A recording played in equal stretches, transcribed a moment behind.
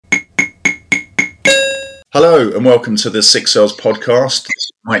Hello and welcome to the Six Sales podcast.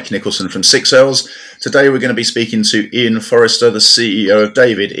 Mike Nicholson from Six Sales. Today we're going to be speaking to Ian Forrester, the CEO of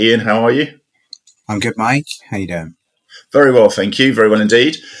David. Ian, how are you? I'm good, Mike. How you doing? Very well, thank you. Very well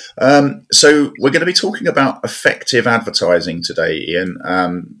indeed. So we're going to be talking about effective advertising today,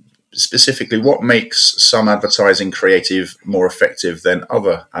 Ian. Specifically, what makes some advertising creative more effective than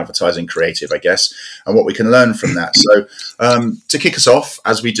other advertising creative, I guess, and what we can learn from that. So to kick us off,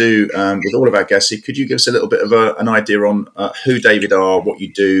 as we do with all of our guests, could you give us a little bit of an idea on who David are, what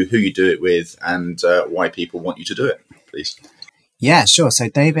you do, who you do it with, and why people want you to do it, please? Yeah, sure. So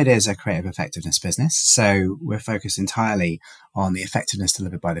David is a creative effectiveness business. So we're focused entirely on the effectiveness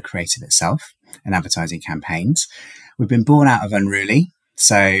delivered by the creative itself in advertising campaigns. We've been born out of Unruly.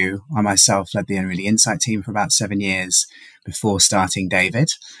 So I myself led the Unruly Insight team for about 7 years before starting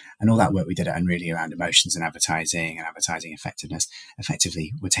David. And all that work we did at Unruly around emotions and advertising effectiveness,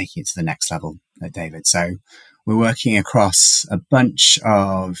 effectively, we're taking it to the next level at David. So we're working across a bunch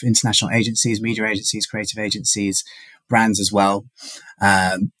of international agencies, media agencies, creative agencies, brands as well.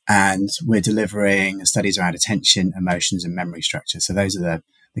 And we're delivering studies around attention, emotions, and memory structure. So those are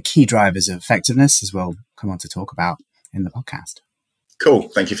the key drivers of effectiveness, as we'll come on to talk about in the podcast. Cool.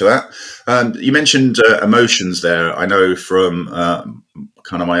 Thank you for that. You mentioned emotions there. I know from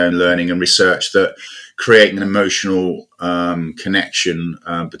kind of my own learning and research that creating an emotional connection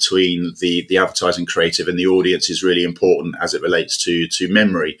between the advertising creative and the audience is really important as it relates to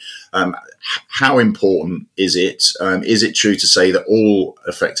memory. How important is it? Is it true to say that all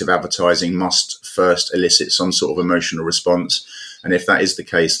effective advertising must first elicit some sort of emotional response? And if that is the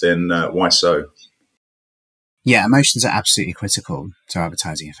case, then why so? Yeah, emotions are absolutely critical to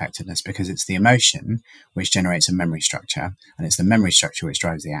advertising effectiveness because it's the emotion which generates a memory structure, and it's the memory structure which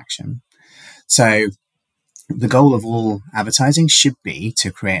drives the action. So the goal of all advertising should be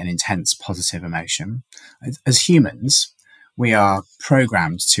to create an intense positive emotion. As humans, we are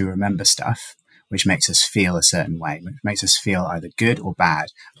programmed to remember stuff which makes us feel a certain way, which makes us feel either good or bad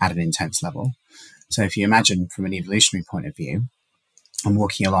at an intense level. So if you imagine from an evolutionary point of view, I'm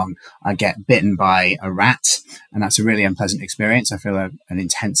walking along, I get bitten by a rat, and that's a really unpleasant experience. I feel an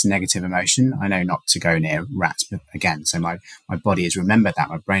intense negative emotion. I know not to go near rats, but again, so my body has remembered that,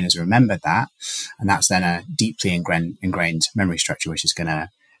 my brain has remembered that, and that's then a deeply ingrained memory structure, which is going to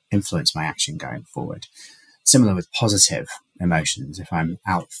influence my action going forward. Similar with positive emotions. If I'm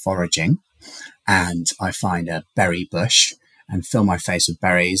out foraging and I find a berry bush and fill my face with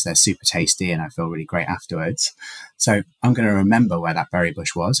berries, they're super tasty and I feel really great afterwards. So I'm going to remember where that berry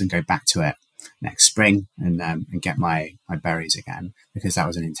bush was and go back to it next spring and get my berries again, because that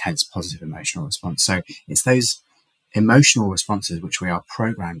was an intense positive emotional response. So it's those emotional responses which we are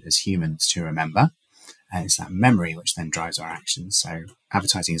programmed as humans to remember. And it's that memory which then drives our actions. So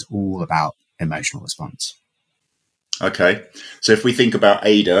advertising is all about emotional response. Okay. So if we think about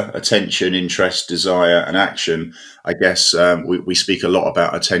AIDA, attention, interest, desire, and action, I guess we speak a lot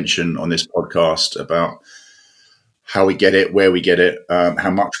about attention on this podcast, about how we get it, where we get it, how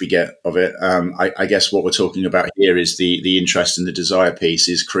much we get of it. I guess what we're talking about here is the interest and the desire piece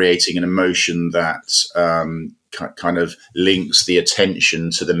is creating an emotion that kind of links the attention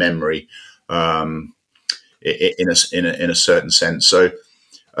to the memory in a certain sense. So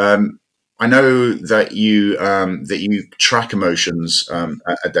I know that you track emotions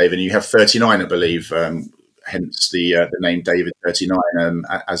at David. You have 39, I believe, hence the name David 39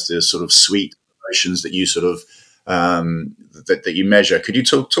 as the sort of suite of emotions that you sort of that you measure. Could you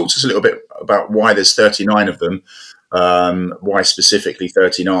talk to us a little bit about why there's 39 of them? Why specifically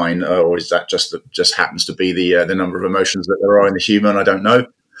 39, or is that just happens to be the number of emotions that there are in the human? I don't know.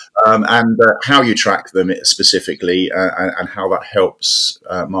 And how you track them specifically, and how that helps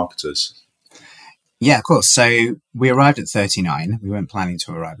marketers. Yeah, of course. So we arrived at 39. We weren't planning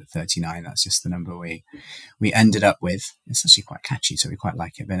to arrive at 39. That's just the number we ended up with. It's actually quite catchy, so we quite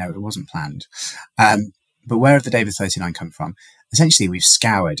like it, but no, it wasn't planned. But where have the David 39 come from? Essentially, we've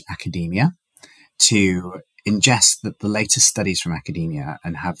scoured academia to ingest the latest studies from academia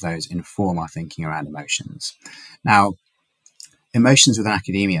and have those inform our thinking around emotions. Now, emotions within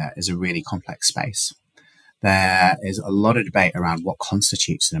academia is a really complex space. There is a lot of debate around what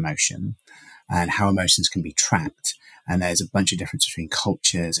constitutes an emotion and how emotions can be tracked. And there's a bunch of difference between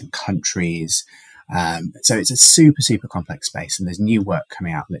cultures and countries. So it's a super, super complex space. And there's new work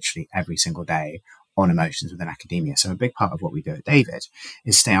coming out literally every single day on emotions within academia. So a big part of what we do at David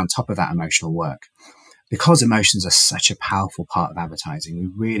is stay on top of that emotional work. Because emotions are such a powerful part of advertising, we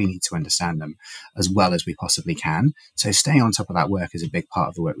really need to understand them as well as we possibly can. So staying on top of that work is a big part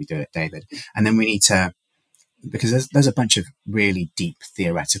of the work we do at David. And then we need to because there's a bunch of really deep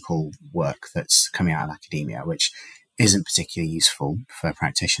theoretical work that's coming out of academia, which isn't particularly useful for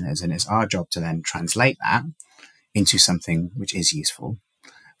practitioners. And it's our job to then translate that into something which is useful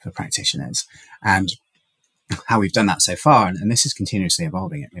for practitioners. And how we've done that so far, and this is continuously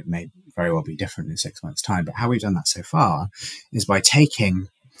evolving, it may very well be different in 6 months' time, but how we've done that so far is by taking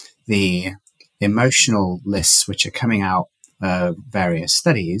the emotional lists which are coming out of various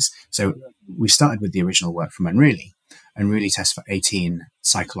studies. So we started with the original work from Unruly. Unruly tests for 18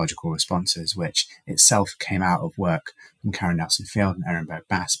 psychological responses, which itself came out of work from Karen Nelson Field and Erin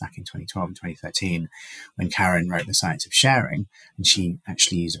Berg-Bass back in 2012 and 2013, when Karen wrote The Science of Sharing, and she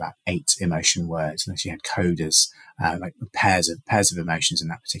actually used about 8 emotion words, and she had coders, like pairs of emotions in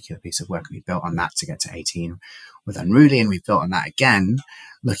that particular piece of work. And we built on that to get to 18 with Unruly, and we've built on that again,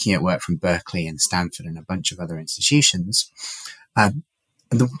 looking at work from Berkeley and Stanford and a bunch of other institutions. And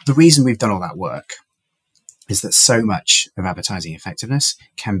the reason we've done all that work is that so much of advertising effectiveness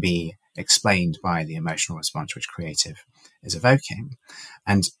can be explained by the emotional response which creative is evoking.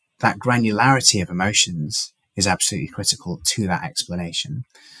 And that granularity of emotions is absolutely critical to that explanation.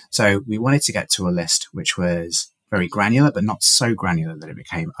 So we wanted to get to a list which was very granular, but not so granular that it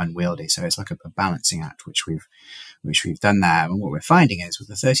became unwieldy. So it's like a balancing act, which we've done there. And what we're finding is with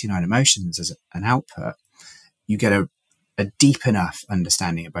the 39 emotions as an output, you get a deep enough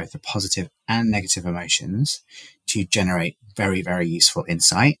understanding of both the positive and negative emotions to generate very, very useful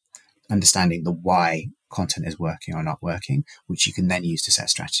insight, understanding the why content is working or not working, which you can then use to set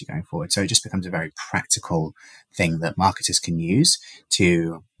strategy going forward. So it just becomes a very practical thing that marketers can use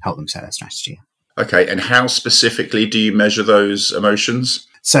to help them set their strategy. Okay, and how specifically do you measure those emotions?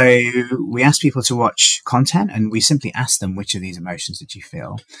 So we ask people to watch content, and we simply ask them, which of these emotions did you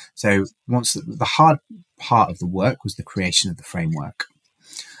feel? So once the hard part of the work was the creation of the framework.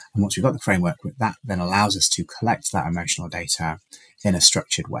 And once we've got the framework, that then allows us to collect that emotional data in a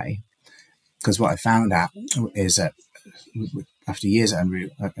structured way. Because what I found out is that after years of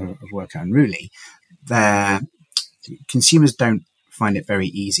work at Unruly, consumers don't find it very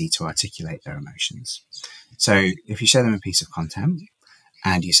easy to articulate their emotions. So if you show them a piece of content,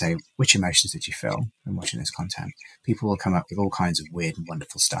 and you say, which emotions did you feel when watching this content? People will come up with all kinds of weird and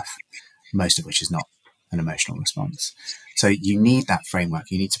wonderful stuff, most of which is not an emotional response. So you need that framework.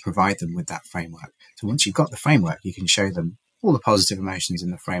 You need to provide them with that framework. So once you've got the framework, you can show them all the positive emotions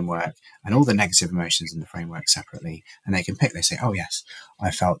in the framework and all the negative emotions in the framework separately. And they can pick, they say, oh yes, I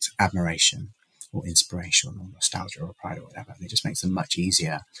felt admiration or inspiration or nostalgia or pride or whatever. And it just makes them much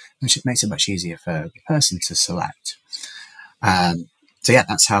easier, which makes it much easier for the person to select. So yeah,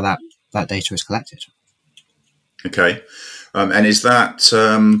 that's how that data is collected. Okay. And is that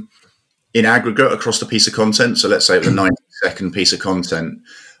in aggregate across the piece of content? So let's say the 90-second piece of content,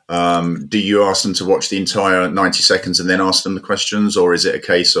 do you ask them to watch the entire 90 seconds and then ask them the questions? Or is it a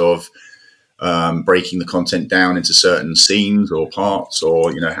case of breaking the content down into certain scenes or parts?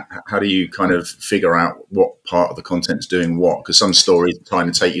 Or, how do you kind of figure out what part of the content is doing what? Because some stories are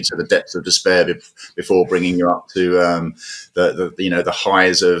trying to take you to the depths of despair before bringing you up to the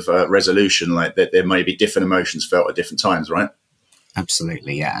highs of resolution. Like that, there may be different emotions felt at different times, right?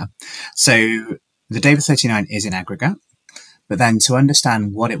 Absolutely, yeah. So the David 39 is in aggregate, but then to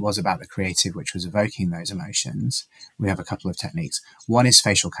understand what it was about the creative which was evoking those emotions, we have a couple of techniques. One is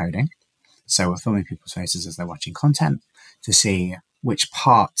facial coding. So we're filming people's faces as they're watching content to see which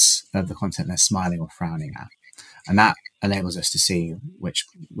parts of the content they're smiling or frowning at. And that enables us to see which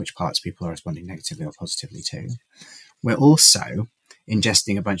parts people are responding negatively or positively to. We're also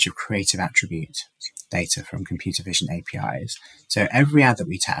ingesting a bunch of creative attribute data from computer vision APIs. So every ad that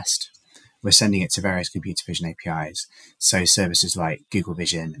we test, we're sending it to various computer vision APIs. So services like Google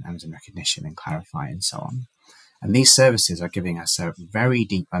Vision and Amazon Recognition and Clarify and so on. And these services are giving us a very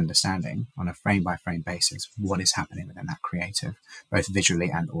deep understanding on a frame-by-frame basis what is happening within that creative, both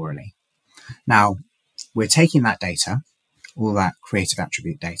visually and orally. Now, we're taking that data, all that creative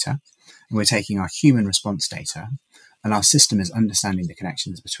attribute data, and we're taking our human response data, and our system is understanding the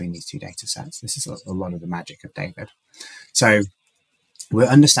connections between these two data sets. This is a lot of the magic of David. So we're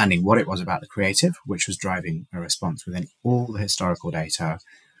understanding what it was about the creative, which was driving a response within all the historical data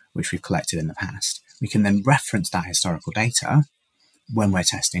which we've collected in the past. We can then reference that historical data when we're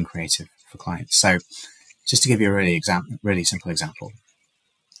testing creative for clients. So just to give you a really simple example,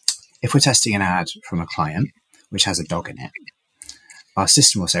 if we're testing an ad from a client which has a dog in it, our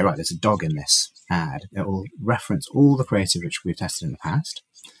system will say, right, there's a dog in this ad. It will reference all the creative which we've tested in the past,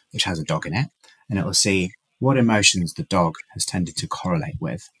 which has a dog in it, and it will see what emotions the dog has tended to correlate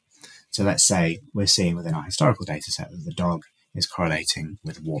with. So let's say we're seeing within our historical data set that the dog is correlating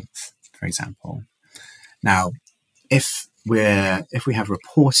with warmth, for example. Now, if we have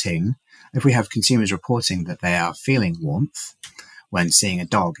consumers reporting that they are feeling warmth when seeing a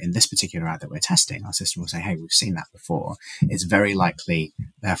dog in this particular ad that we're testing, our system will say, hey, we've seen that before. It's very likely,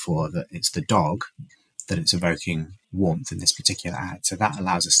 therefore, that it's the dog that it's evoking warmth in this particular ad. So that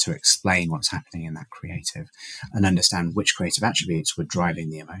allows us to explain what's happening in that creative and understand which creative attributes were driving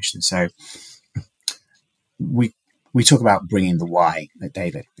the emotion. So we talk about bringing the why at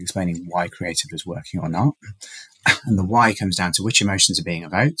David, explaining why creative is working or not. And the why comes down to which emotions are being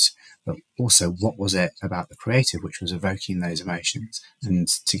evoked, but also what was it about the creative which was evoking those emotions. And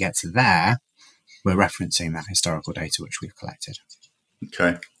to get to there, we're referencing that historical data which we've collected.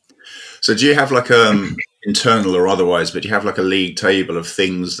 Okay. So do you have like internal or otherwise, but do you have like a league table of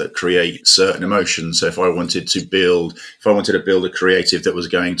things that create certain emotions? So if I wanted to build a creative that was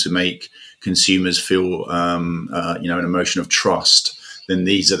going to make consumers feel, an emotion of trust, then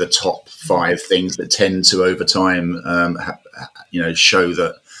these are the top 5 things that tend to over time, show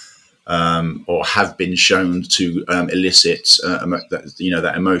that, or have been shown to elicit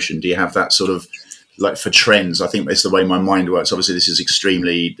that emotion. Do you have that sort of, like for trends? I think that's the way my mind works. Obviously, this is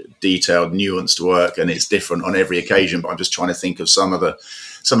extremely detailed, nuanced work, and it's different on every occasion. But I'm just trying to think of some of the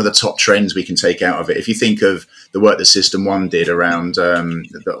top trends we can take out of it. If you think of the work that System One did around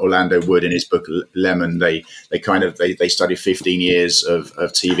that Orlando Wood in his book Lemon, they studied 15 years of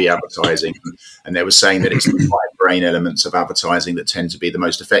TV advertising, and they were saying that it's the 5 brain elements of advertising that tend to be the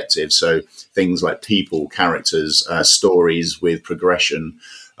most effective. So things like people, characters, stories with progression,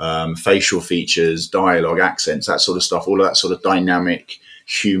 facial features, dialogue, accents, that sort of stuff, all of that sort of dynamic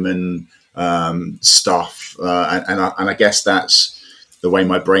human stuff. And I guess that's the way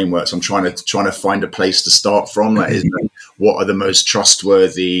my brain works. I'm trying to find a place to start from. Like, what are the most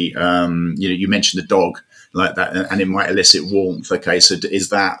trustworthy? You mentioned the dog like that, and it might elicit warmth. Okay, so is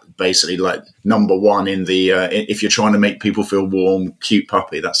that basically like number one in the if you're trying to make people feel warm, cute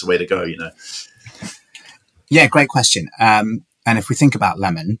puppy? That's the way to go. Yeah, great question. And if we think about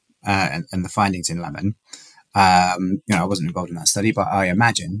Lemon and the findings in Lemon, I wasn't involved in that study, but I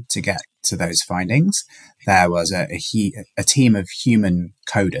imagine to get to those findings, there was a team of human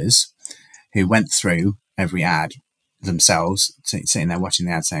coders who went through every ad themselves, sitting there watching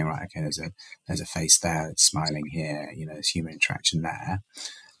the ad, saying, right, okay, there's a face there, it's smiling here, there's human interaction there,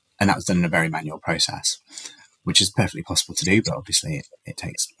 and that was done in a very manual process, which is perfectly possible to do, but obviously it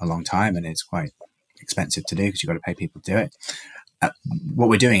takes a long time and it's quite expensive to do because you've got to pay people to do it. What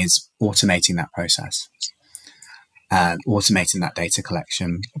we're doing is automating that process, automating that data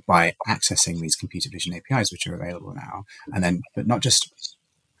collection by accessing these computer vision APIs, which are available now. And then, but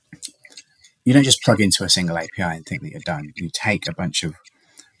you don't just plug into a single API and think that you're done. You take a bunch of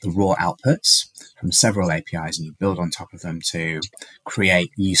the raw outputs from several APIs and you build on top of them to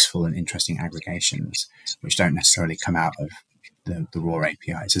create useful and interesting aggregations, which don't necessarily come out of the raw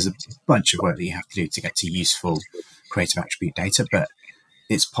APIs. There's a bunch of work that you have to do to get to useful creative attribute data, but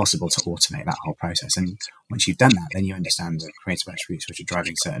it's possible to automate that whole process. And once you've done that, then you understand the creative attributes which are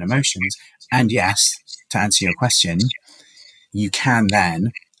driving certain emotions. And yes, to answer your question, you can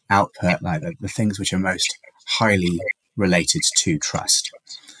then output like the things which are most highly related to trust.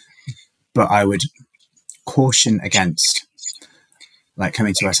 But I would caution against like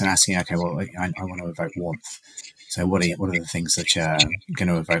coming to us and asking, okay, well, I want to evoke warmth. So what are the things that are going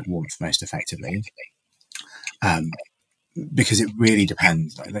to evoke warmth most effectively? Because it really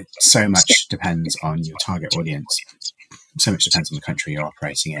depends. Like, so much depends on your target audience. So much depends on the country you're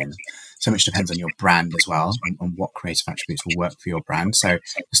operating in. So much depends on your brand as well, on what creative attributes will work for your brand. So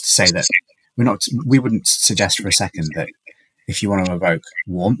just to say that we wouldn't suggest for a second that if you want to evoke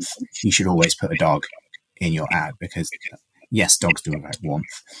warmth, you should always put a dog in your ad, because yes, dogs do evoke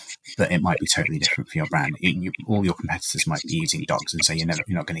warmth, but it might be totally different for your brand. All your competitors might be using dogs, and so you're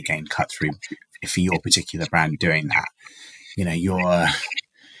not going to gain cut through for your particular brand doing that.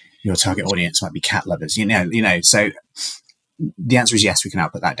 Your target audience might be cat lovers. So the answer is yes, we can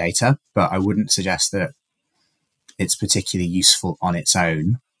output that data, but I wouldn't suggest that it's particularly useful on its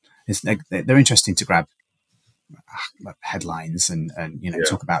own. They're interesting to grab headlines and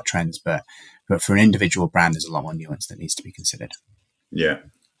talk about trends, but for an individual brand, there's a lot more nuance that needs to be considered. Yeah,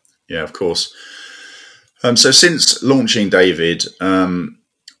 of course. So since launching David,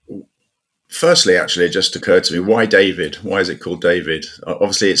 firstly, actually, it just occurred to me, why David? Why is it called David?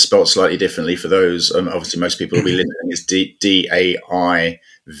 Obviously, it's spelled slightly differently for those. Obviously, most people will be listening. It's DAIVID,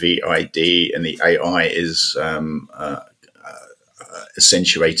 and the AI is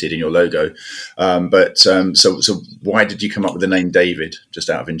accentuated in your logo. So why did you come up with the name David, just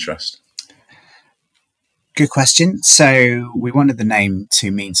out of interest? Good question. So we wanted the name to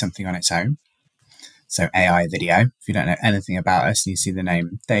mean something on its own. So AI video, if you don't know anything about us and you see the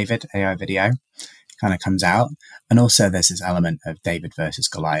name David, AI video kind of comes out. And also there's this element of David versus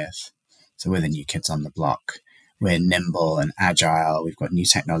Goliath. So we're the new kids on the block. We're nimble and agile. We've got new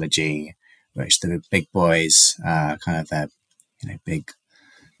technology, which the big boys, kind of their, big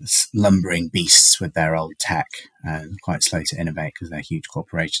lumbering beasts with their old tech and quite slow to innovate because they're huge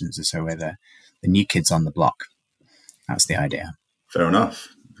corporations. And so we're the new kids on the block. That's the idea. Fair enough.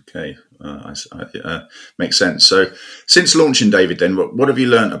 Okay, makes sense. So, since launching David, then what have you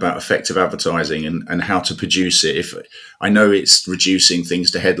learned about effective advertising and how to produce it? If I know it's reducing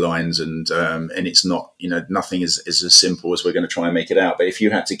things to headlines and it's not, nothing is as simple as we're going to try and make it out. But if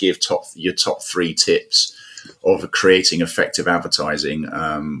you had to give your top 3 tips of creating effective advertising,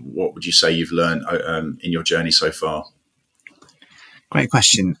 what would you say you've learned in your journey so far? Great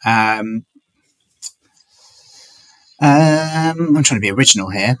question. I'm trying to be original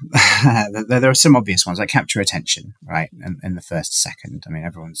here. There are some obvious ones, like capture attention, right? In the first second. I mean,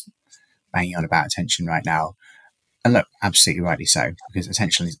 everyone's banging on about attention right now. And look, absolutely rightly so, because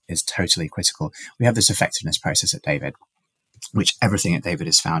attention is totally critical. We have this effectiveness process at David, which everything at David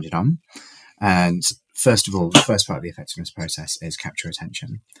is founded on. And first of all, the first part of the effectiveness process is capture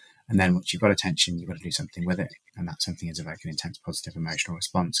attention. And then once you've got attention, you've got to do something with it. And that something is evoke an intense, positive emotional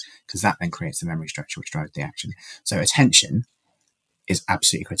response, because that then creates the memory structure which drives the action. So attention is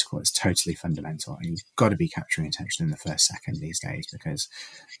absolutely critical. It's totally fundamental. And you've got to be capturing attention in the first second these days, because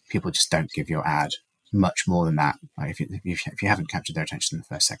people just don't give your ad much more than that. Like if you haven't captured their attention in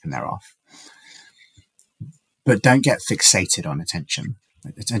the first second, they're off. But don't get fixated on attention.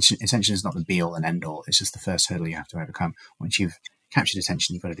 Attention is not the be all and end all. It's just the first hurdle you have to overcome. Once you've captured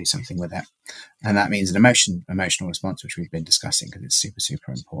attention, you've got to do something with it. And that means an emotional response, which we've been discussing because it's super,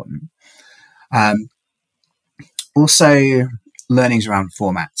 super important. Also, learnings around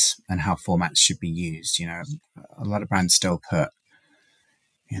formats and how formats should be used. A lot of brands still put,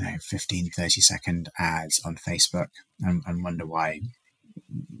 15, 30-second ads on Facebook and wonder why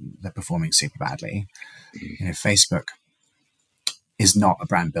they're performing super badly. Facebook is not a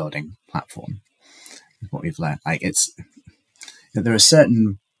brand building platform, is what we've learned. There are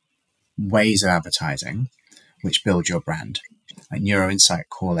certain ways of advertising which build your brand. Like NeuroInsight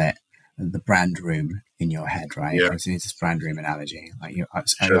call it the brand room in your head, right? Yeah. It's this brand room analogy. Like you're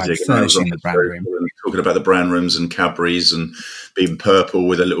furnishing the brand room. Talking about the brand rooms and Cadbury's and being purple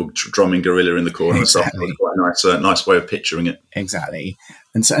with a little drumming gorilla in the corner. Exactly. And stuff. Quite a nice way of picturing it. Exactly.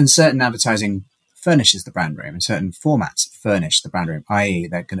 And certain advertising furnishes the brand room, and certain formats furnish the brand room, i.e.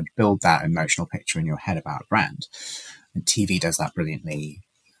 they're going to build that emotional picture in your head about a brand. And TV does that brilliantly,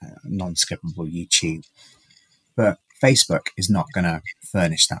 non-skippable YouTube. But Facebook is not going to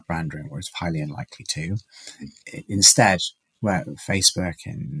furnish that brand room, or it's highly unlikely to. Instead, where Facebook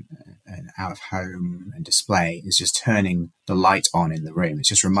and out of home and display is just turning the light on in the room. It's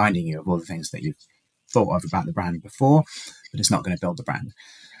just reminding you of all the things that you've thought of about the brand before, but it's not going to build the brand.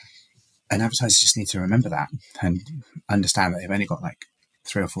 And advertisers just need to remember that and understand that they've only got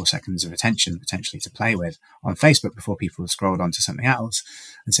 3 or 4 seconds of attention potentially to play with on Facebook before people have scrolled on to something else.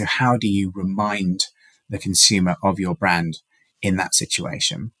 And so how do you remind the consumer of your brand in that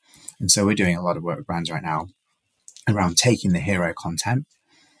situation? And so we're doing a lot of work with brands right now around taking the hero content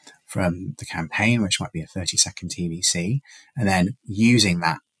from the campaign, which might be a 30-second TVC, and then using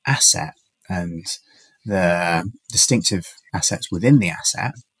that asset and the distinctive assets within the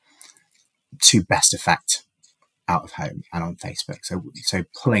asset to best effect out of home and on Facebook. So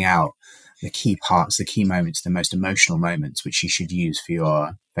pulling out the key parts, the key moments, the most emotional moments, which you should use for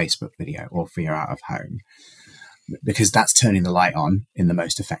your Facebook video or for your out of home, because that's turning the light on in the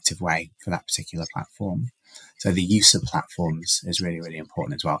most effective way for that particular platform. So the use of platforms is really, really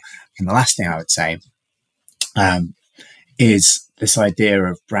important as well. And the last thing I would say is this idea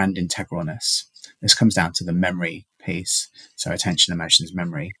of brand integralness. This comes down to the memory piece. So attention, emotions,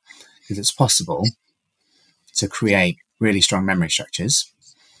 memory, because it's possible to create really strong memory structures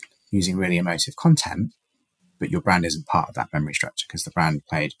using really emotive content, but your brand isn't part of that memory structure because the brand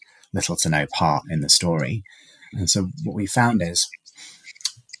played little to no part in the story. And so what we found is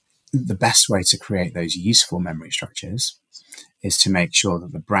the best way to create those useful memory structures is to make sure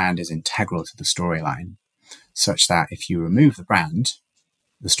that the brand is integral to the storyline, such that if you remove the brand,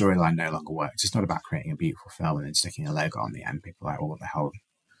 the storyline no longer works. It's not about creating a beautiful film and then sticking a logo on the end. People are like, well, what the hell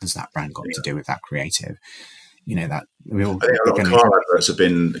has that brand got to do with that creative? That we all. I think a lot of car adverts have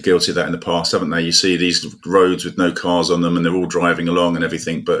been guilty of that in the past, haven't they? You see these roads with no cars on them, and they're all driving along and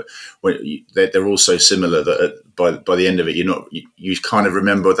everything. But they're all so similar that by the end of it, you kind of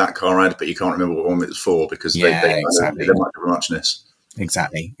remember that car ad, but you can't remember what one it was for because exactly. they're much of a muchness.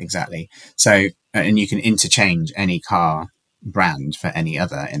 Exactly. So and you can interchange any car brand for any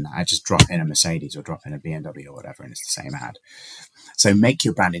other in that. I just drop in a Mercedes or drop in a BMW or whatever, and it's the same ad. So make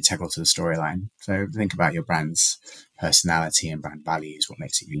your brand integral to the storyline. So think about your brand's personality and brand values, what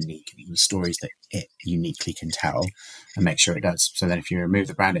makes it unique, and the stories that it uniquely can tell, and make sure it does. So then if you remove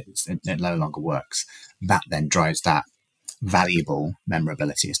the brand, it no longer works. That then drives that valuable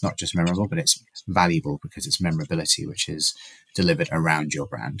memorability. It's not just memorable, but it's valuable because it's memorability, which is delivered around your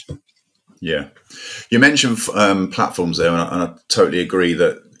brand. Yeah. You mentioned platforms there, and I totally agree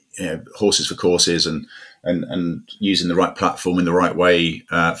that horses for courses and using the right platform in the right way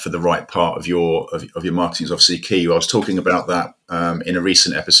for the right part of your marketing is obviously key. I was talking about that in a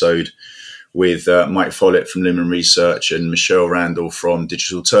recent episode with Mike Follett from Lumen Research and Michelle Randall from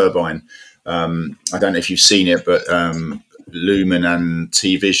Digital Turbine. I don't know if you've seen it, but Lumen and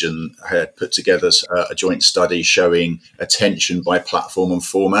T-Vision had put together a joint study showing attention by platform and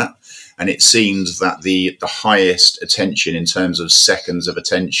format. And it seems that the highest attention in terms of seconds of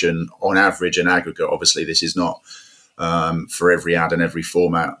attention on average and aggregate, obviously this is not for every ad and every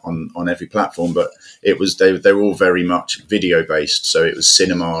format on every platform, but it was they were all very much video based. So it was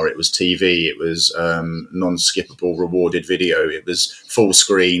cinema, it was TV, it was non-skippable rewarded video, it was full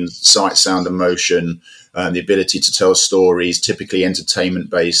screen, sight, sound and motion, the ability to tell stories, typically entertainment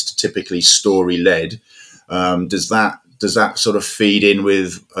based, typically story led. Does that sort of feed in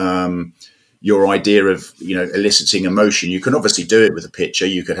with your idea of eliciting emotion? You can obviously do it with a picture.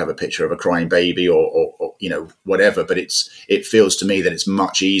 You could have a picture of a crying baby or whatever, but it feels to me that it's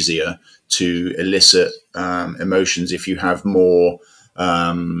much easier to elicit emotions if you have more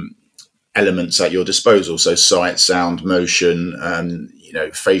elements at your disposal. So sight, sound, motion,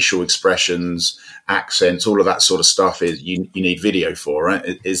 facial expressions, accents, all of that sort of stuff is you need video for, right?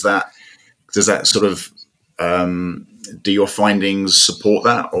 Does that sort of do your findings support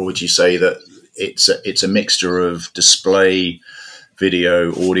that, or would you say that it's a mixture of display,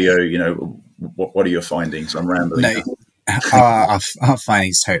 video, audio? What are your findings? I'm rambling. No, our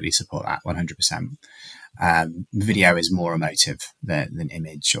findings totally support that 100%. Video is more emotive than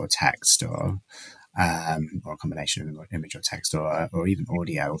image or text, or a combination of image or text, or even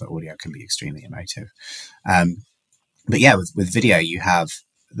audio. Although audio can be extremely emotive. But yeah, with video, you have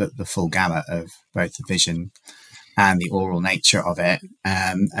the full gamut of both the vision and the oral nature of it,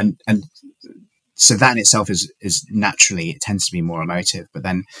 and so that in itself is naturally, it tends to be more emotive. But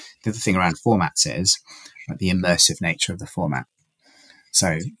then the other thing around formats is the immersive nature of the format.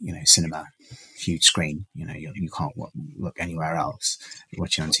 So cinema, huge screen, you can't look anywhere else. You're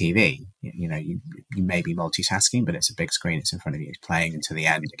watching on TV, you may be multitasking, but it's a big screen, it's in front of you, it's playing until the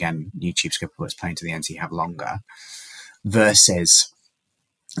end. Again, YouTube skippable, it's playing to the end, so you have longer. Versus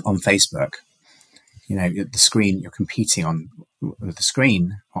on Facebook, the screen, you're competing on the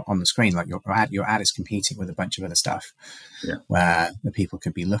screen, like your ad is competing with a bunch of other stuff. Yeah. Where the people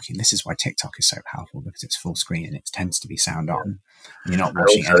could be looking. This is why TikTok is so powerful, because it's full screen and it tends to be sound on. And you're not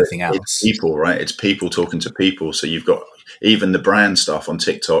watching anything else. It's people, right? It's people talking to people. So you've got even the brand stuff on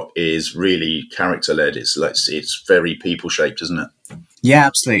TikTok is really character led. It's very people shaped, isn't it? Yeah,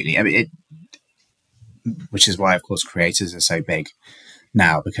 absolutely. I mean, which is why, of course, creators are so big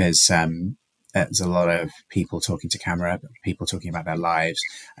now, because there's a lot of people talking to camera, people talking about their lives,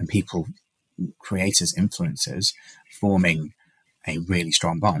 and creators, influencers, forming a really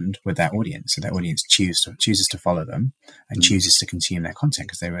strong bond with their audience. So their audience chooses to follow them and chooses to consume their content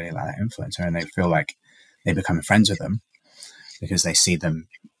because they really like that influencer, and they feel like they become friends with them because they see them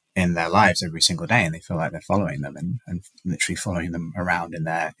in their lives every single day, and they feel like they're following them and literally following them around in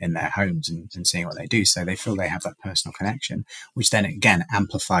their homes and seeing what they do. So they feel they have that personal connection, which then again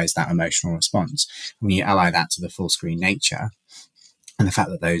amplifies that emotional response. When you ally that to the full screen nature and the fact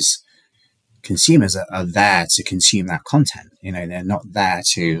that those consumers are there to consume that content, they're not there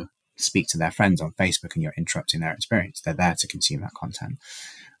to speak to their friends on Facebook and you're interrupting their experience. They're there to consume that content,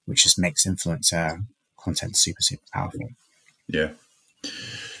 which just makes influencer content super, super powerful. Yeah.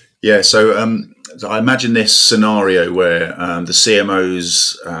 Yeah, so I imagine this scenario where the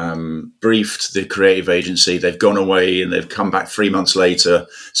CMOs briefed the creative agency, they've gone away and they've come back 3 months later,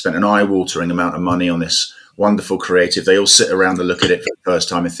 spent an eye-watering amount of money on this wonderful creative. They all sit around and look at it for the first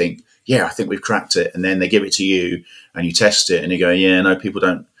time and think, yeah, I think we've cracked it. And then they give it to you and you test it and you go, yeah, no, people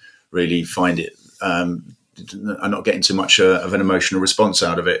don't really find it. I'm not getting too much of an emotional response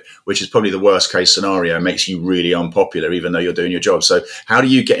out of it, which is probably the worst case scenario. It makes you really unpopular, even though you're doing your job. So how do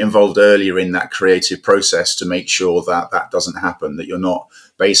you get involved earlier in that creative process to make sure that that doesn't happen, that you're not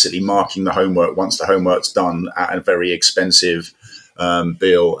basically marking the homework once the homework's done at a very expensive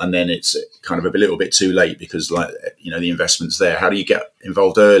bill, and then it's kind of a little bit too late because, like, the investment's there? How do you get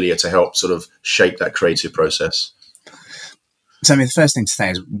involved earlier to help sort of shape that creative process? So, I mean, the first thing to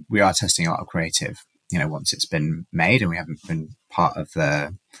say is we are testing a lot of creative, once it's been made, and we haven't been part of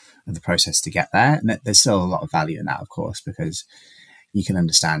the process to get there. And there's still a lot of value in that, of course, because you can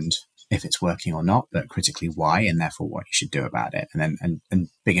understand if it's working or not, but critically why, and therefore what you should do about it. And then and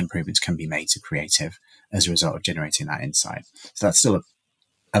big improvements can be made to creative as a result of generating that insight. So that's still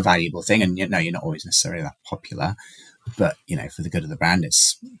a valuable thing. And you're not always necessarily that popular, but for the good of the brand,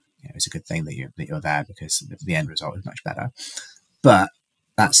 it's it's a good thing that you're there, because the end result is much better. But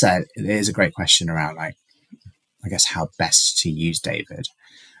that said, it is a great question around, like, I guess, how best to use David.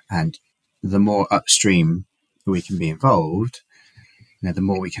 And the more upstream we can be involved, the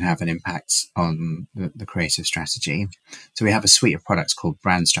more we can have an impact on the creative strategy. So we have a suite of products called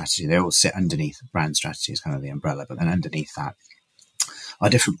brand strategy. They all sit underneath brand strategy, is kind of the umbrella, but then underneath that are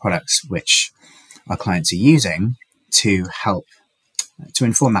different products which our clients are using to help to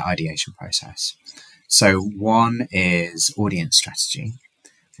inform that ideation process. So one is audience strategy,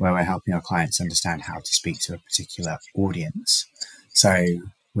 where we're helping our clients understand how to speak to a particular audience. So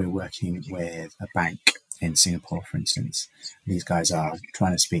we're working with a bank in Singapore, for instance. These guys are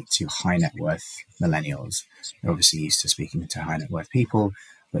trying to speak to high net worth millennials. They're obviously used to speaking to high net worth people,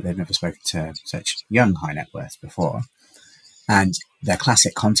 but they've never spoken to such young high net worth before. And their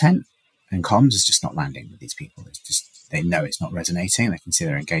classic content and comms is just not landing with these people. It's just, they know it's not resonating. They can see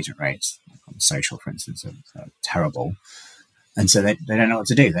their engagement rates, like on social, for instance, are terrible. And so they don't know what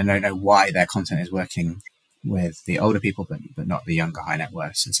to do. They don't know why their content is working with the older people, but not the younger high net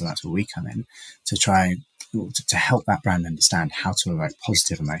worths. And so that's where we come in to try to help that brand understand how to evoke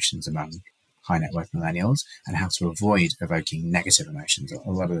positive emotions among high net worth millennials and how to avoid evoking negative emotions.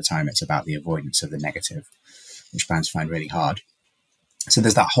 A lot of the time it's about the avoidance of the negative, which brands find really hard. So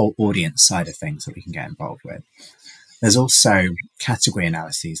there's that whole audience side of things that we can get involved with. There's also category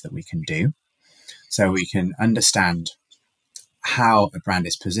analyses that we can do. So we can understand how a brand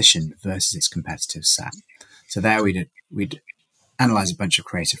is positioned versus its competitive set. So there we'd analyze a bunch of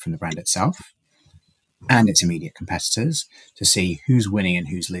creative from the brand itself and its immediate competitors to see who's winning and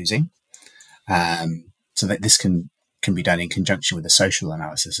who's losing. So that this can be done in conjunction with the social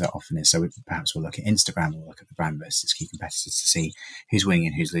analysis that often is. So perhaps we'll look at Instagram, we'll look at the brand versus its key competitors to see who's winning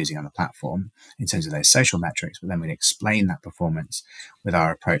and who's losing on the platform in terms of those social metrics, but then we'd explain that performance with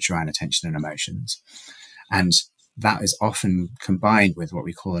our approach around attention and emotions. And that is often combined with what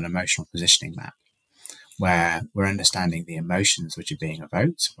we call an emotional positioning map, where we're understanding the emotions which are being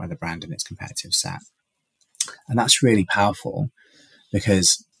evoked by the brand and its competitive set. And that's really powerful,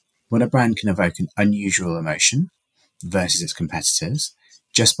 because when a brand can evoke an unusual emotion versus its competitors,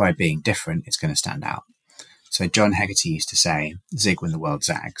 just by being different, it's going to stand out. So John Hegarty used to say, zig when the world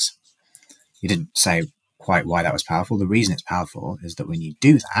zags. He didn't say quite why that was powerful. The reason it's powerful is that when you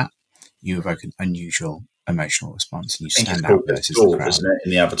do that, you evoke an unusual emotional response and you stand out versus the crowd. Isn't it?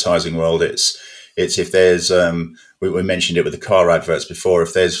 In the advertising world, it's if there's we mentioned it with the car adverts before.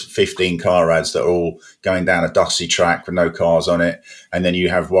 If there's 15 car ads that are all going down a dusty track with no cars on it, and then you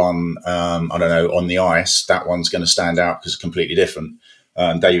have one I don't know, on the ice, that one's going to stand out because it's completely different.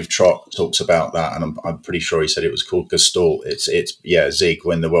 Dave Trott talks about that, and I'm pretty sure he said it was called Gestalt. It's zig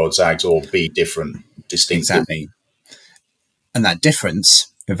when the world zags, or be different, distinctive. Exactly. And that difference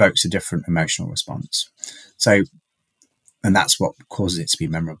evokes a different emotional response. So, and that's what causes it to be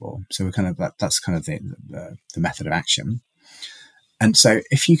memorable. So we're kind of that's kind of the method of action. And so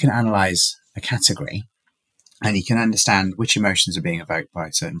if you can analyze a category and you can understand which emotions are being evoked by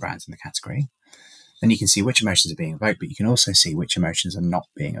certain brands in the category, then you can see which emotions are being evoked, but you can also see which emotions are not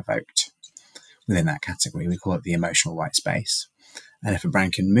being evoked within that category. We call it the emotional white space. And if a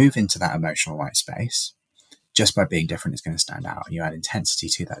brand can move into that emotional white space, just by being different, it's going to stand out. You add intensity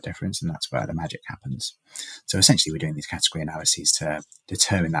to that difference, and that's where the magic happens. So essentially, we're doing these category analyses to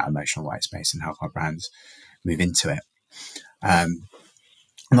determine that emotional white space and help our brands move into it. And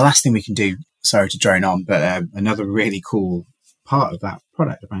the last thing we can do, sorry to drone on, but another really cool part of that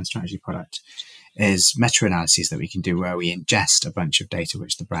product, the brand strategy product, is meta-analyses that we can do where we ingest a bunch of data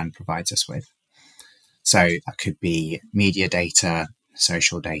which the brand provides us with. So that could be media data,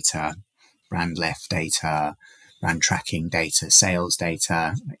 social data, brand lift data, brand tracking data, sales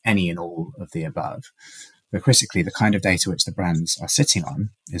data, any and all of the above. But critically, the kind of data which the brands are sitting on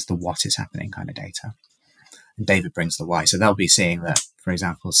is the what is happening kind of data. And David brings the why. So they'll be seeing that, for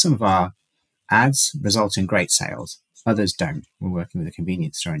example, some of our ads result in great sales. Others don't. We're working with a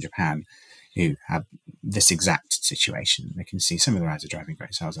convenience store in Japan who have this exact situation. They can see some of their ads are driving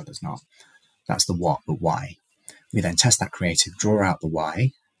great sales, others not. That's the what, but why. We then test that creative, draw out the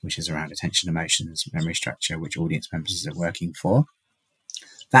why, which is around attention, emotions, memory structure, which audience members is it working for.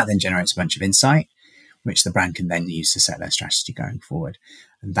 That then generates a bunch of insight, which the brand can then use to set their strategy going forward.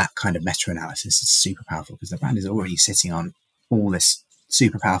 And that kind of meta-analysis is super powerful because the brand is already sitting on all this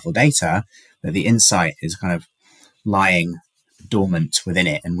super powerful data, but the insight is kind of lying dormant within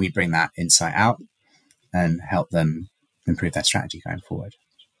it. And we bring that insight out and help them improve their strategy going forward.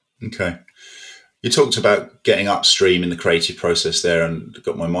 Okay. You talked about getting upstream in the creative process there, and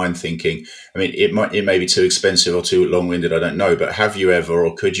got my mind thinking. I mean, it may be too expensive or too long-winded, I don't know, but have you ever,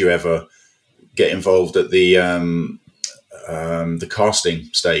 or could you ever, get involved at the casting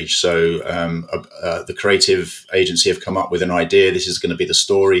stage? So the creative agency have come up with an idea. This is going to be the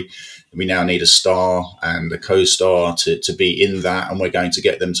story. We now need a star and a co-star to be in that, and we're going to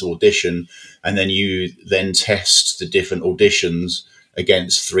get them to audition. And then you then test the different auditions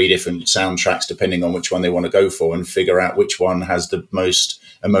against 3 different soundtracks, depending on which one they want to go for, and figure out which one has the most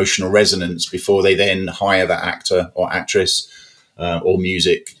emotional resonance before they then hire that actor or actress or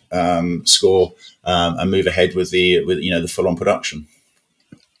music score and move ahead with the full-on production.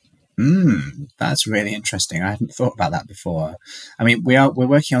 That's really interesting. I hadn't thought about that before. I mean, we're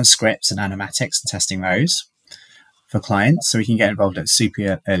working on scripts and animatics and testing those for clients, so we can get involved at a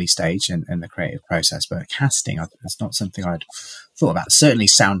super early stage in the creative process. But casting, it's not something I'd thought about. Certainly,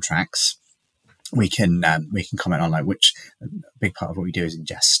 soundtracks we can comment on, like which a big part of what we do is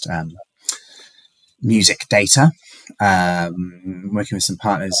ingest music data. Working with some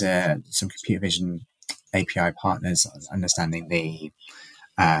partners, some computer vision API partners, understanding the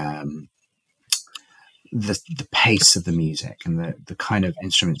pace of the music and the kind of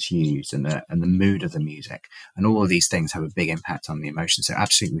instruments used and the mood of the music, and all of these things have a big impact on the emotion. So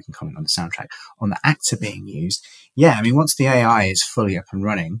absolutely we can comment on the soundtrack. On the actor being used, I mean, once the AI is fully up and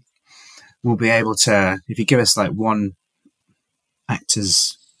running, we'll be able to, if you give us like one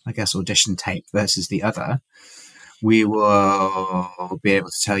actor's, I guess, audition tape versus the other, we will be able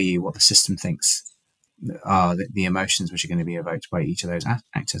to tell you what the system thinks are the emotions which are going to be evoked by each of those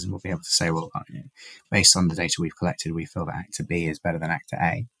actors, and we'll be able to say, well, based on the data we've collected, we feel that actor B is better than actor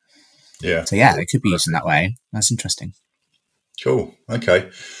A. Yeah. So it could be used in that way. That's interesting. Cool. Okay.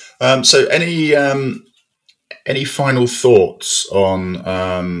 So any final thoughts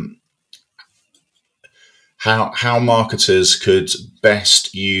on how marketers could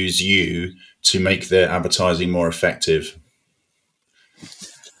best use you to make their advertising more effective?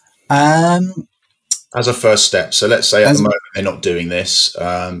 As a first step. So let's say at the moment they're not doing this.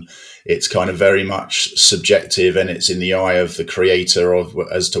 It's kind of very much subjective, and it's in the eye of the creator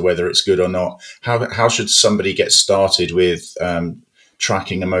as to whether it's good or not. How should somebody get started with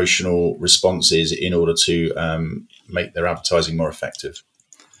tracking emotional responses in order to make their advertising more effective?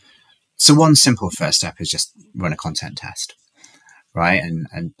 So one simple first step is just run a content test, right?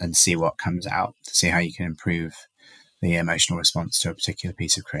 And see what comes out, to see how you can improve the emotional response to a particular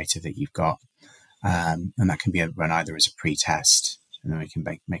piece of creative that you've got. And that can be run either as a pre-test, and then we can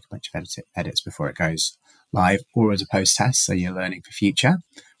make a bunch of edits before it goes live, or as a post-test, so you're learning for future.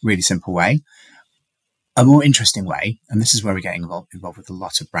 Really simple way. A more interesting way, and this is where we're getting involved with a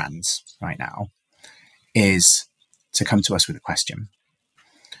lot of brands right now, is to come to us with a question.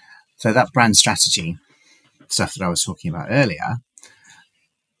 So that brand strategy stuff that I was talking about earlier,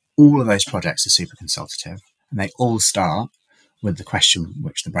 all of those projects are super consultative, and they all start with the question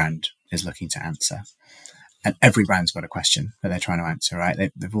which the brand is looking to answer. And every brand's got a question that they're trying to answer,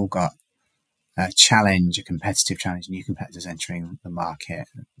 right? They've all got a challenge, a competitive challenge, new competitors entering the market,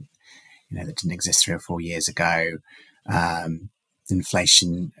 that didn't exist 3 or 4 years ago.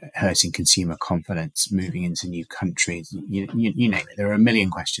 Inflation hurting consumer confidence, moving into new countries, you name it. There are a million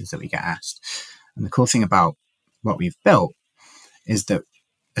questions that we get asked. And the cool thing about what we've built is that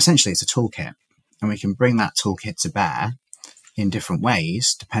essentially it's a toolkit, and we can bring that toolkit to bear in different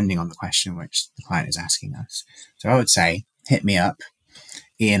ways depending on the question which the client is asking us. So I would say hit me up,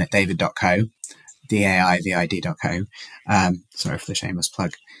 ian@david.co, daivid.co. Sorry for the shameless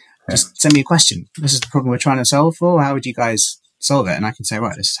plug. Just send me a question. This is the problem we're trying to solve for. How would you guys solve it? And I can say,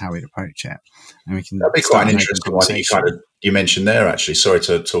 right, this is how we'd approach it. And we can. That'd be quite an interesting one that you mentioned there, actually. Sorry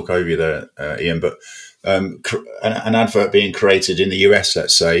to talk over you there, Ian, but an advert being created in the US,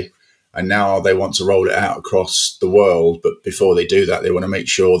 let's say, and now they want to roll it out across the world. But before they do that, they want to make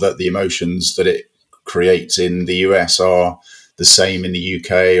sure that the emotions that it creates in the US are the same in the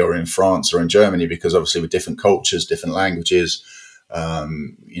UK or in France or in Germany, because obviously with different cultures, different languages,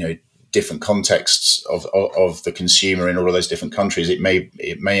 different contexts of the consumer in all of those different countries, it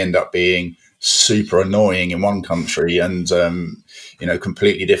may end up being super annoying in one country and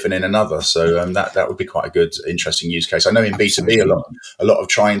completely different in another. So that would be quite a good, interesting use case. I know in B2B a lot of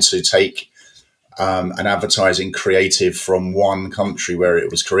trying to take an advertising creative from one country where it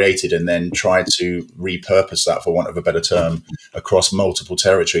was created and then try to repurpose that, for want of a better term, across multiple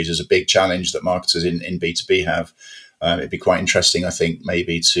territories is a big challenge that marketers in B2B have. It'd be quite interesting, I think,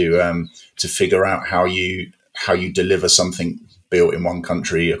 maybe to figure out how you deliver something built in one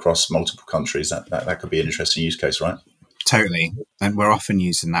country across multiple countries. That could be an interesting use case, right? Totally. And we're often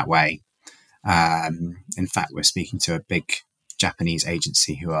used in that way. In fact, we're speaking to a big Japanese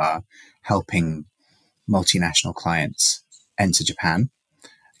agency who are helping multinational clients enter Japan.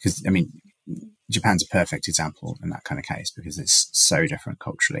 Because, I mean, Japan's a perfect example in that kind of case because it's so different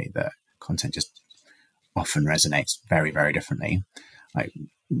culturally that content just often resonates very, very differently. Like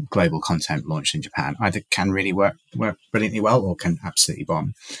global content launched in Japan either can really work brilliantly well or can absolutely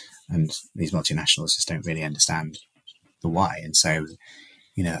bomb. And these multinationals just don't really understand the why. And so,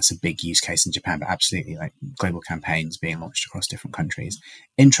 that's a big use case in Japan, but absolutely like global campaigns being launched across different countries.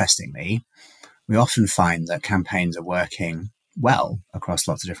 Interestingly, we often find that campaigns are working well across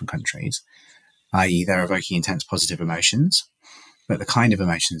lots of different countries, i.e. they're evoking intense positive emotions, but the kind of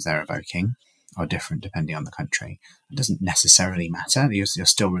emotions they're evoking are different depending on the country. It doesn't necessarily matter. You're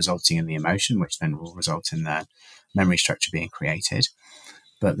still resulting in the emotion, which then will result in the memory structure being created.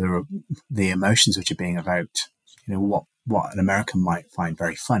 But the emotions which are being evoked, what an American might find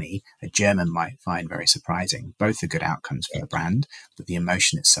very funny, a German might find very surprising. Both are good outcomes for the brand, but the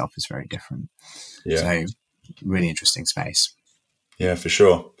emotion itself is very different. Yeah. So really interesting space. Yeah, for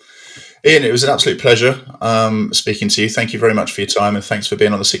sure. Ian, it was an absolute pleasure speaking to you. Thank you very much for your time, and thanks for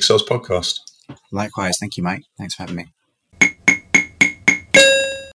being on the Six Cells podcast. Likewise. Thank you, Mike. Thanks for having me.